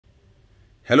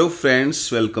Hello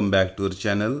friends, welcome back to our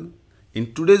channel.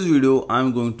 In today's video, I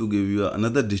am going to give you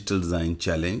another digital design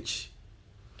challenge.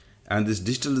 And this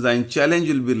digital design challenge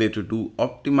will be related to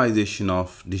optimization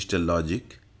of digital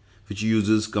logic, which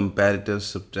uses comparator,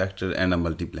 subtractor and a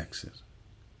multiplexer.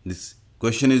 This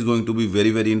question is going to be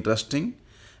very interesting.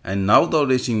 And now without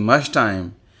wasting much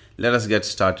time, let us get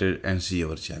started and see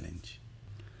our challenge.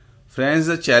 Friends,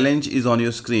 the challenge is on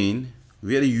your screen,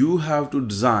 where you have to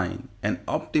design and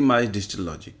optimize digital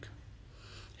logic.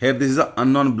 Here this is an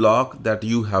unknown block that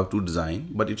you have to design,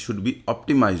 but it should be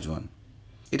optimized one.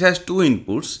 It has two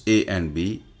inputs A and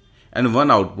B and one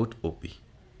output OP.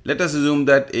 Let us assume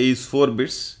that A is 4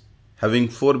 bits, having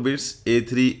 4 bits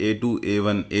A3, A2,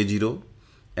 A1, A0,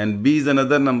 and B is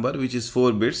another number which is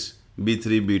 4 bits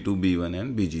B3, B2, B1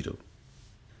 and B0.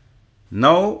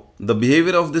 Now the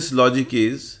behavior of this logic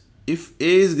is, if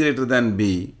A is greater than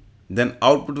B, then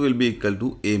output will be equal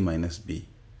to A minus B.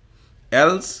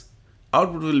 Else,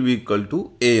 output will be equal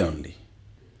to A only.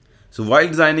 So while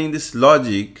designing this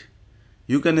logic,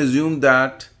 you can assume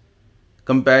that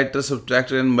comparator,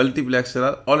 subtractor and multiplexer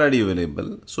are already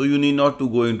available. So you need not to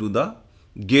go into the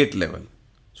gate level.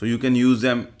 So you can use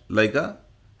them like a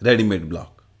ready-made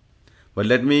block. But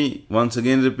let me once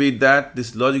again repeat that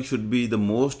this logic should be the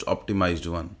most optimized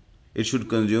one. It should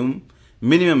consume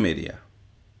minimum area.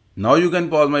 Now you can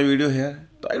pause my video here,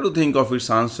 try to think of its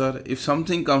answer. If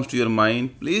something comes to your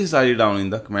mind, please write it down in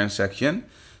the comment section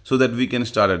so that we can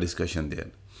start a discussion there.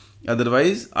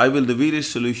 Otherwise, I will reveal its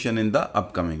solution in the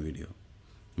upcoming video.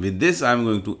 With this, I am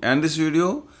going to end this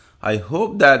video. I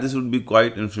hope that this would be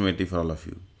quite informative for all of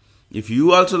you. If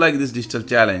you also like this digital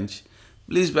challenge,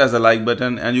 please press the like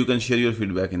button and you can share your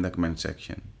feedback in the comment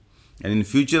section. And in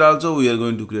future also, we are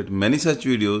going to create many such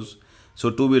videos. So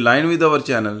to be in line with our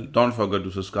channel, don't forget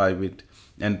to subscribe it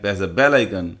and press the bell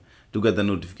icon to get the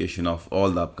notification of all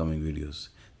the upcoming videos.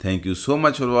 Thank you so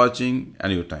much for watching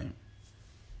and your time.